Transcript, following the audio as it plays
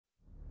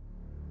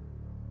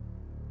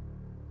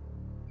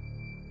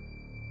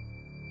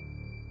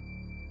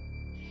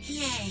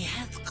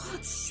hath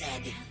God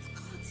said.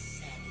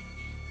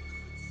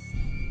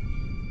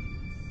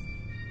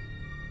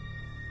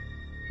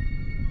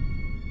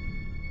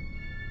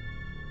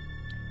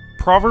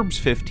 Proverbs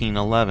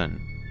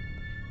 15:11,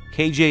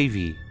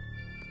 KJV.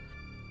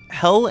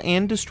 Hell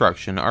and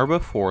destruction are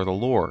before the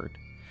Lord.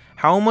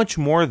 How much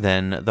more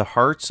then the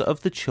hearts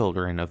of the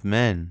children of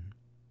men?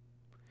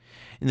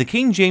 In the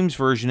King James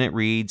Version it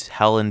reads,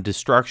 hell and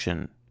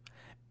destruction.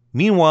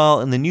 Meanwhile,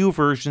 in the new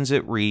versions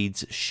it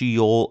reads,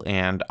 Sheol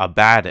and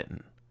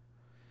Abaddon.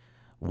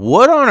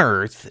 What on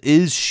earth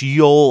is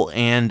Sheol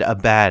and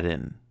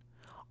Abaddon?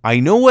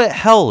 I know what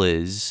hell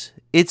is.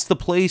 It's the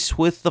place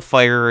with the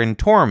fire and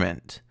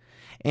torment.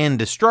 And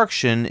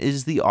destruction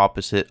is the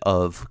opposite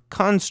of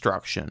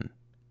construction.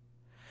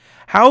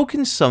 How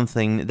can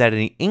something that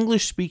an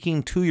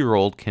English-speaking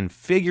 2-year-old can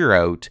figure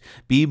out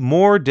be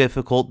more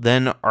difficult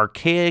than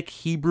archaic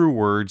Hebrew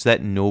words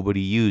that nobody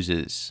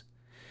uses?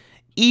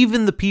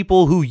 Even the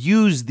people who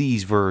use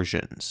these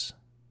versions.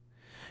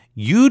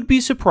 You'd be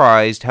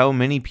surprised how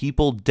many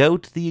people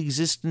doubt the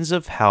existence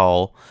of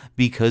hell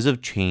because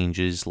of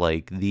changes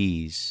like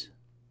these.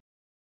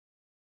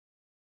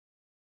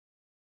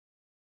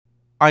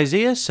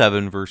 Isaiah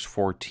 7 verse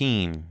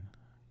 14,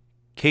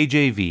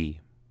 KJV.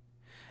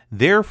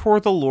 Therefore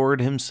the Lord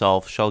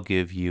himself shall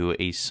give you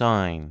a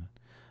sign.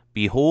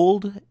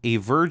 Behold, a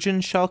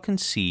virgin shall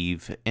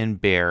conceive and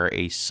bear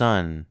a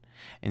son,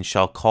 and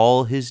shall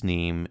call his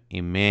name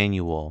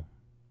Emmanuel.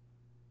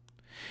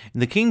 In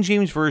the King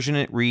James Version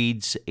it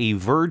reads, a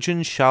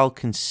virgin shall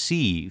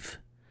conceive.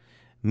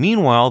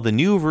 Meanwhile, the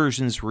new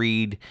versions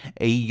read,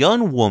 a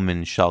young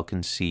woman shall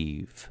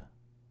conceive.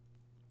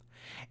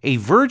 A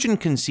virgin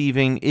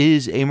conceiving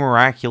is a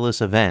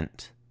miraculous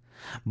event,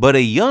 but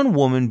a young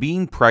woman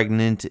being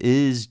pregnant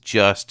is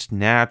just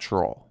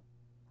natural.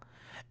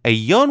 A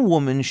young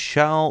woman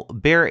shall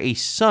bear a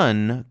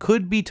son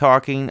could be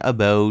talking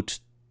about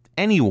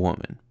any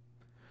woman,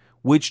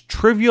 which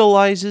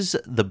trivializes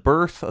the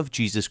birth of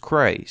Jesus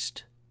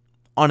Christ.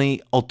 On an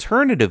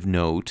alternative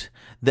note,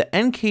 the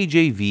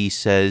NKJV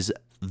says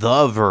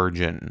the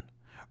virgin,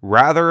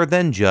 rather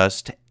than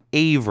just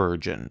a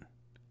virgin,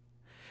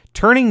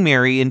 turning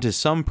Mary into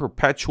some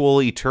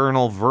perpetual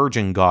eternal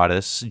virgin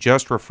goddess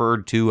just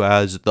referred to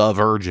as the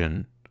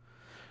Virgin.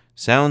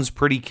 Sounds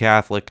pretty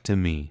Catholic to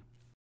me.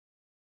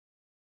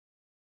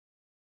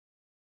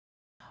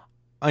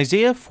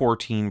 Isaiah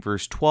 14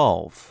 verse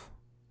 12,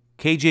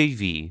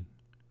 KJV.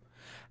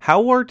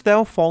 How art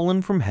thou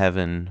fallen from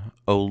heaven,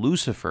 O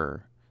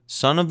Lucifer,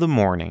 son of the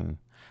morning?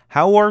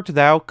 How art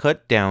thou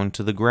cut down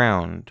to the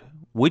ground,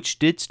 which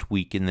didst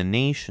weaken the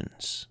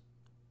nations?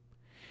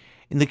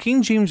 In the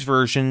King James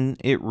Version,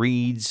 it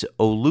reads,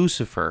 O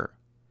Lucifer.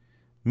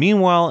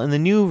 Meanwhile, in the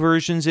new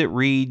versions, it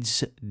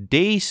reads,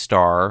 Day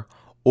Star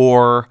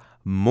or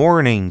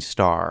Morning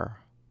Star.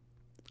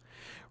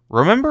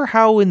 Remember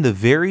how in the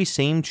very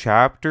same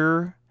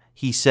chapter,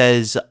 he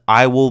says,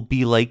 I will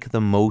be like the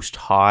Most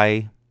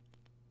High?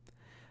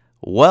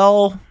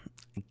 Well,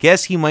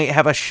 guess he might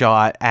have a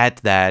shot at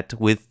that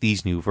with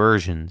these new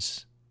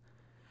versions.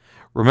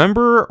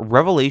 Remember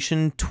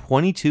Revelation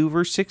 22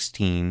 verse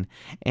 16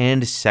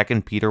 and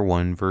 2 Peter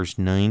 1 verse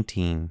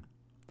 19.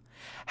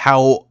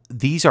 How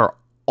these are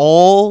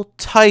all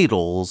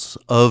titles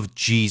of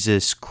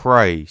Jesus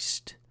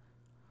Christ.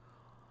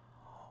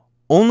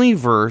 Only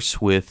verse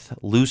with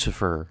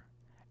Lucifer,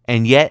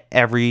 and yet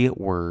every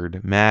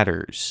word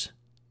matters.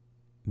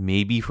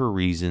 Maybe for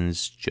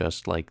reasons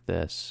just like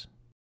this.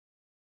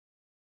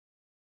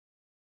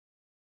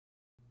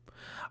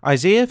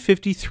 Isaiah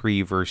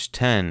 53 verse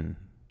 10.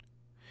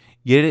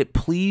 Yet it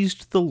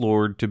pleased the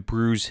Lord to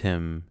bruise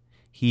him,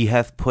 he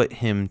hath put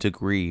him to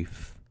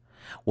grief.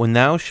 When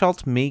thou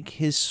shalt make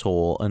his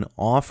soul an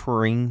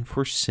offering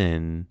for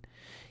sin,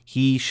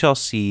 he shall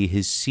see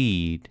his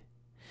seed.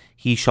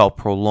 He shall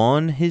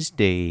prolong his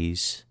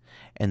days,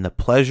 and the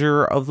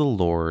pleasure of the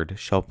Lord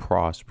shall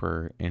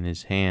prosper in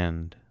his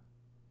hand.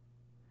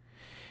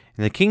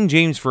 In the King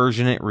James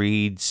Version it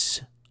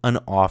reads, an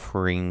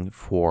offering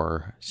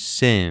for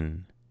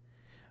sin.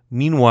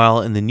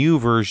 Meanwhile, in the new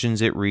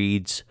versions it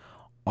reads,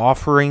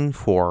 offering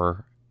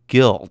for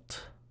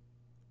guilt.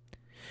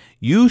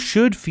 You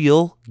should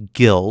feel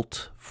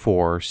guilt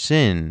for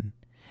sin,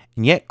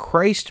 and yet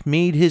Christ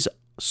made his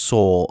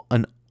soul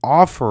an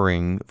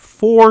offering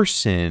for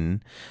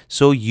sin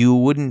so you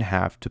wouldn't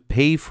have to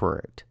pay for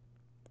it.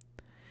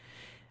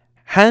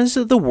 Has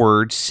the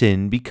word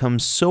sin become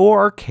so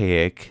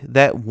archaic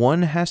that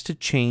one has to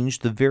change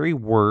the very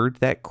word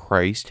that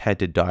Christ had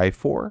to die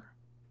for?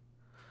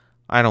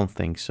 I don't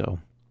think so.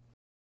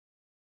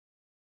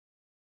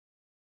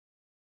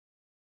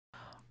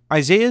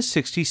 Isaiah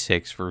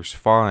 66 verse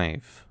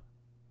 5,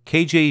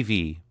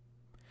 KJV.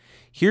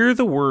 Hear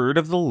the word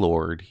of the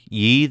Lord,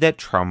 ye that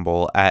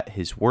tremble at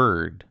his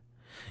word.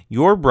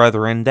 Your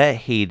brethren that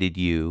hated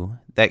you,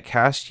 that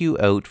cast you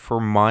out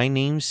for my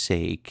name's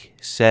sake,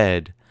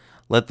 said,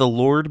 Let the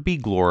Lord be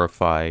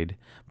glorified,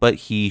 but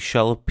he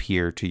shall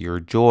appear to your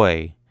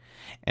joy,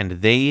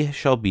 and they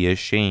shall be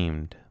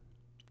ashamed.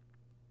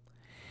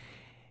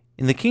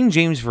 In the King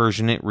James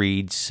Version it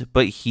reads,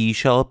 "But he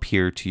shall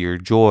appear to your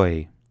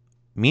joy."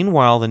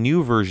 Meanwhile, the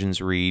new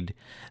versions read,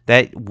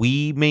 "That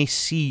we may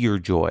see your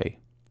joy."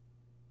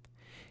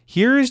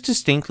 Here is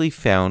distinctly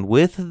found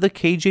with the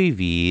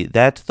KJV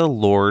that the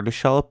Lord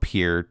shall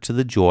appear to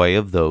the joy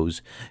of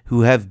those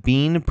who have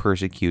been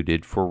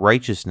persecuted for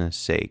righteousness'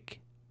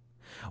 sake,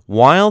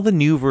 while the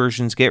new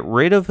versions get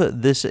rid of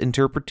this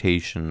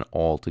interpretation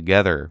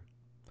altogether.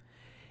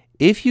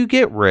 If you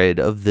get rid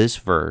of this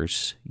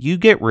verse, you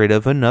get rid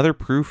of another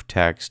proof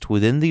text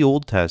within the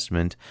Old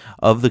Testament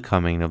of the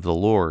coming of the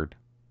Lord.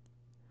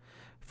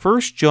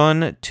 1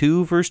 John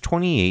 2 verse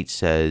 28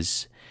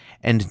 says,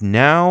 "And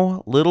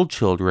now, little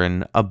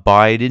children,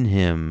 abide in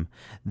him,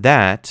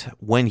 that,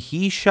 when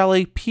he shall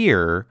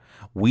appear,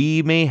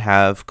 we may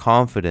have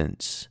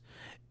confidence,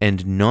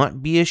 and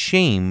not be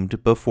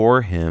ashamed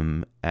before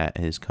him at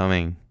his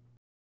coming."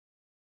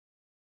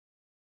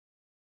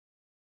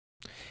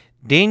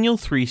 Daniel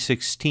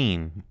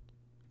 3:16,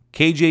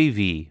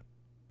 KJV.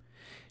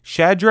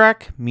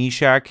 Shadrach,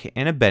 Meshach,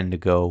 and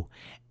Abednego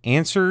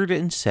answered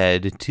and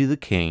said to the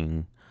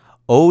king,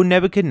 "O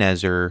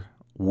Nebuchadnezzar,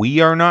 we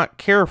are not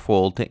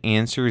careful to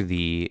answer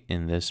thee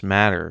in this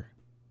matter."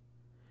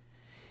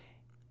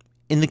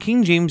 In the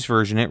King James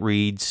Version it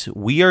reads,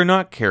 "We are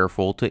not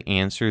careful to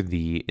answer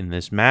thee in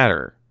this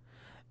matter."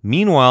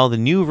 Meanwhile, the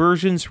new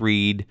versions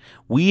read,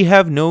 "We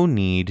have no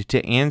need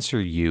to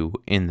answer you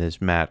in this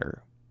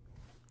matter."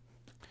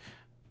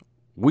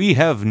 "We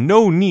have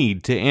no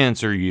need to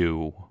answer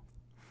you,"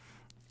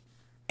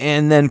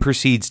 and then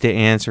proceeds to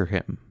answer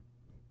him.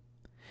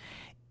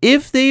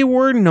 If they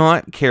were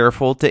not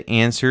careful to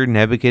answer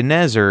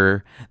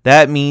Nebuchadnezzar,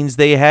 that means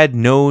they had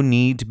no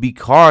need to be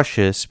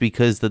cautious,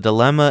 because the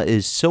dilemma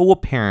is so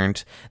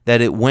apparent that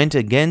it went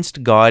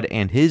against God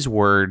and his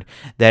word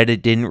that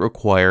it didn't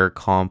require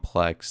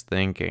complex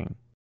thinking.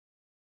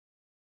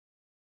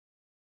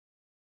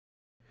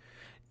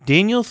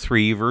 Daniel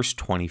 3 verse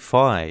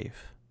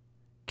 25,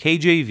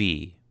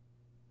 KJV.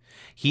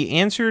 He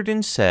answered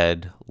and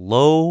said,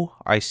 "Lo,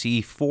 I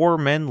see 4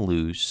 men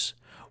loose,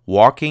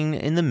 walking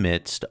in the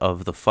midst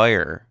of the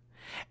fire,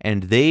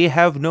 and they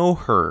have no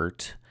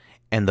hurt,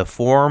 and the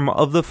form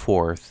of the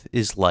 4th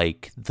is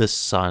like the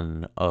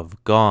Son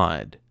of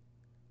God."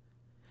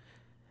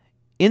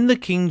 In the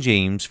King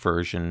James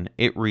Version,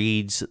 it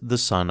reads, "the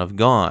Son of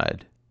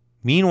God."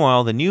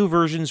 Meanwhile, the new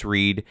versions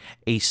read,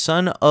 "a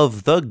son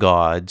of the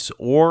gods,"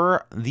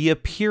 or "the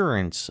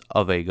appearance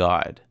of a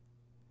god."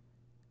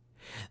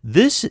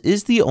 This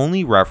is the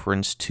only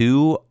reference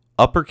to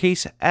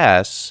uppercase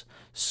S,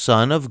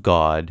 Son of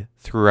God,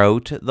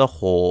 throughout the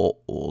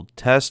whole Old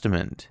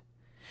Testament.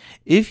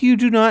 If you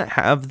do not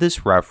have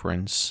this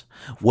reference,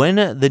 when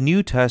the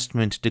New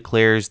Testament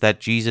declares that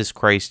Jesus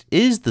Christ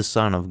is the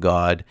Son of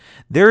God,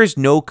 there is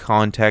no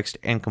context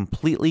and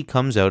completely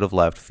comes out of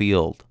left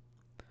field.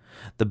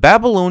 The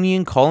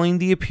Babylonian calling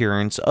the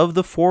appearance of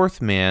the 4th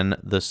man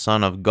the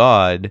Son of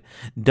God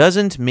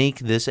doesn't make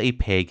this a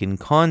pagan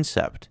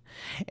concept,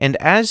 and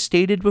as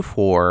stated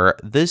before,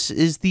 this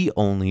is the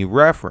only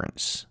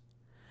reference.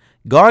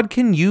 God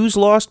can use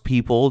lost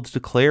people to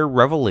declare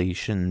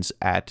revelations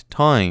at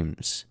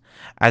times,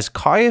 as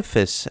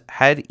Caiaphas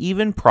had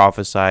even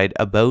prophesied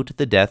about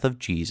the death of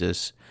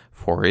Jesus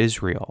for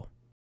Israel.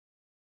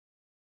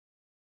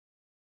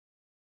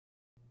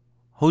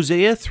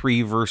 Hosea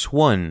 3 verse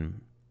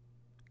 1,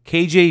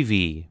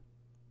 KJV.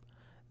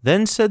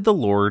 Then said the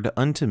Lord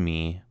unto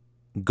me,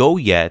 Go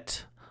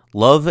yet,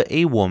 love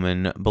a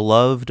woman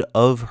beloved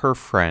of her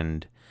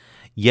friend,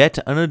 yet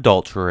an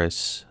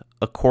adulteress,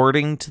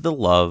 according to the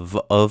love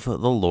of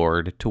the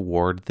Lord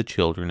toward the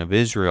children of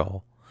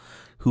Israel,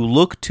 who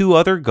look to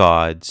other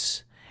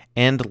gods,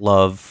 and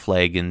love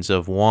flagons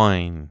of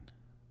wine.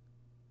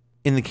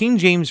 In the King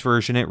James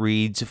Version it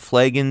reads,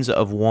 flagons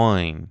of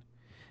wine.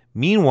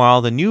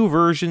 Meanwhile, the new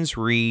versions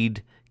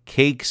read,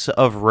 cakes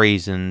of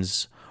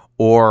raisins,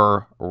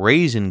 or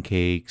raisin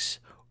cakes,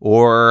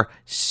 or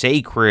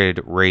sacred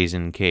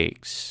raisin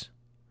cakes.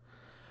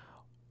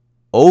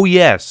 Oh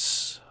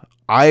yes,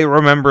 I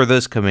remember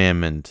this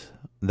commandment.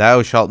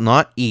 Thou shalt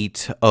not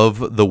eat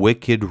of the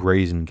wicked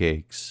raisin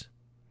cakes.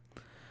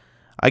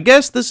 I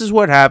guess this is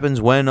what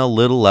happens when a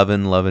little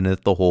leaven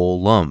leaveneth the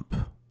whole lump.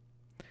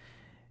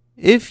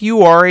 If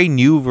you are a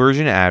new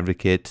version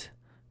advocate,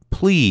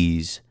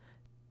 please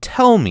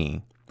tell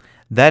me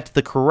that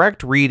the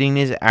correct reading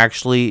is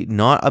actually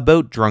not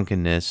about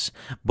drunkenness,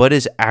 but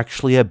is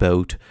actually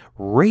about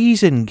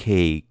raisin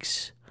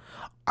cakes.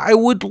 I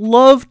would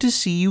love to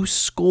see you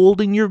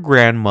scolding your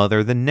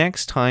grandmother the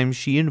next time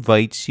she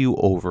invites you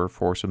over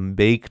for some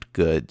baked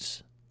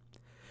goods.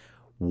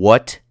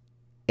 What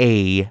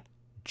a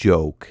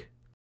joke.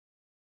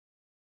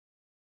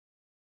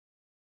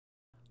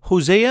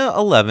 Hosea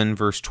 11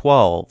 verse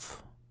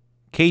 12,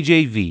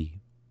 KJV.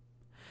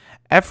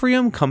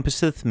 Ephraim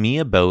compasseth me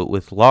about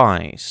with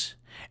lies,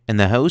 and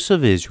the house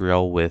of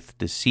Israel with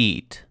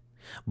deceit.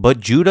 But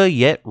Judah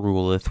yet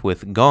ruleth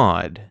with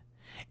God,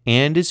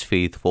 and is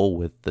faithful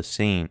with the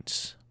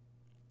saints.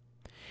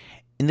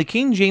 In the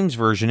King James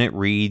Version it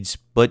reads,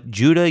 "But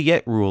Judah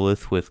yet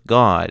ruleth with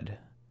God."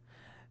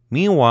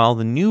 Meanwhile,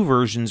 the new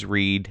versions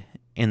read,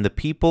 "And the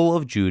people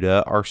of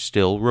Judah are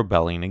still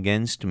rebelling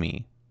against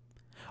me."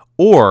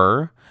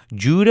 Or,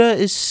 Judah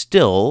is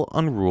still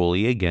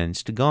unruly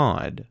against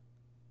God.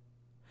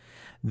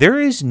 There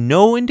is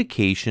no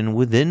indication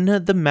within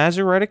the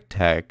Masoretic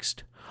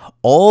text,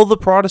 all the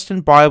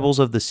Protestant Bibles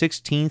of the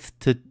 16th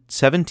to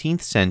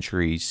 17th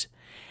centuries,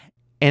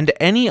 and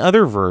any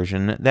other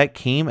version that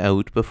came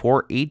out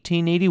before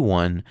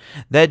 1881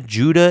 that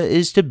Judah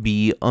is to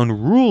be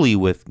unruly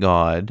with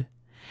God,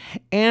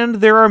 and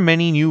there are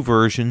many new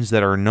versions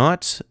that are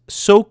not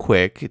so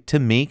quick to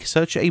make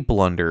such a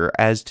blunder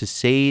as to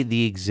say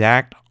the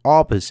exact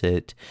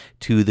opposite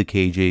to the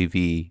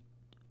KJV.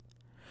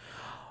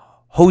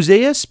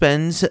 Hosea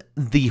spends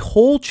the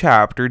whole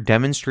chapter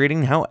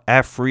demonstrating how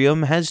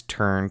Ephraim has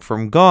turned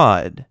from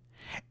God,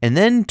 and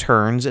then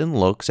turns and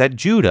looks at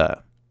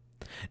Judah.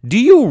 Do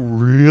you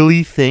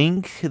really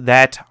think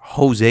that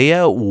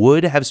Hosea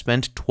would have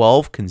spent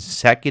 12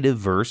 consecutive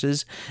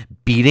verses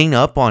beating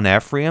up on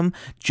Ephraim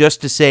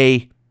just to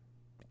say,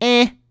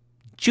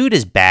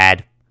 Judah's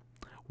bad,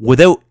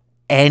 without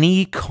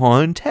any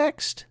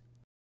context?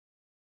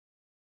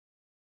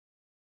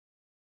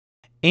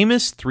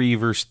 Amos 3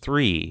 verse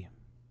 3,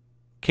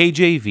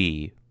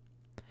 KJV,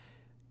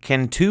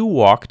 "Can two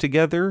walk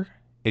together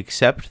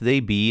except they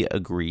be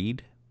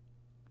agreed?"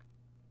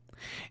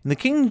 In the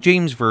King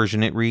James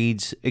Version it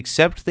reads,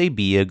 "Except they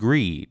be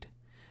agreed."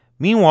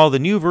 Meanwhile, the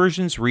new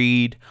versions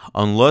read,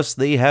 "Unless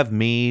they have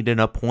made an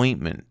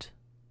appointment."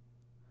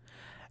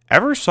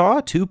 Ever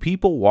saw two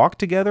people walk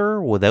together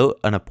without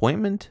an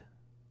appointment?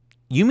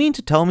 You mean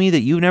to tell me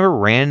that you never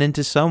ran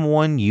into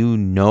someone you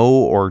know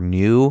or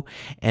knew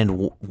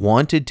and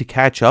wanted to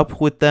catch up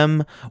with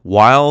them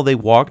while they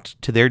walked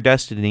to their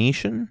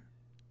destination?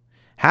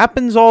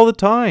 Happens all the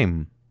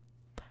time.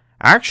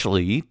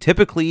 Actually,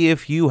 typically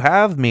if you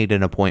have made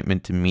an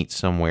appointment to meet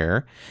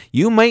somewhere,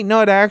 you might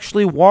not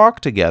actually walk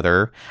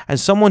together,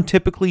 as someone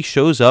typically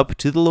shows up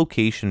to the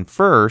location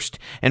first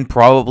and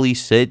probably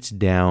sits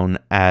down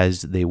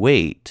as they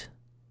wait.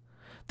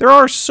 There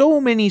are so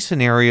many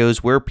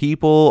scenarios where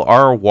people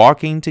are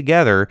walking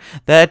together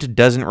that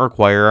doesn't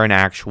require an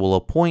actual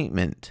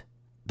appointment.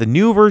 The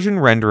new version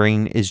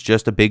rendering is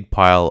just a big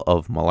pile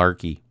of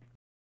malarkey.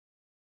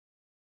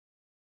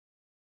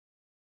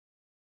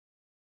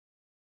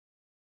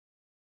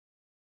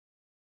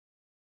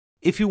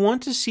 If you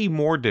want to see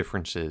more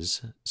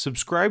differences,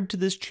 subscribe to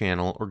this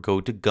channel or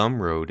go to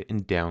GUMROAD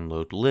and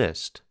download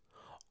list.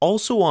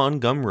 Also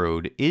on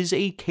GUMROAD is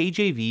a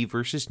KJV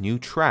versus New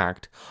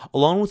tract,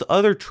 along with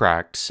other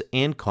tracts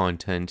and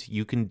content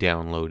you can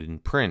download in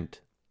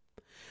print.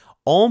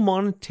 All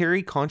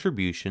monetary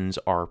contributions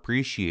are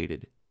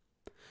appreciated.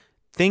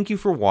 Thank you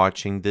for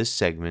watching this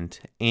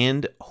segment,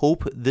 and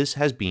hope this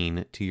has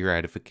been to your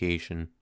edification.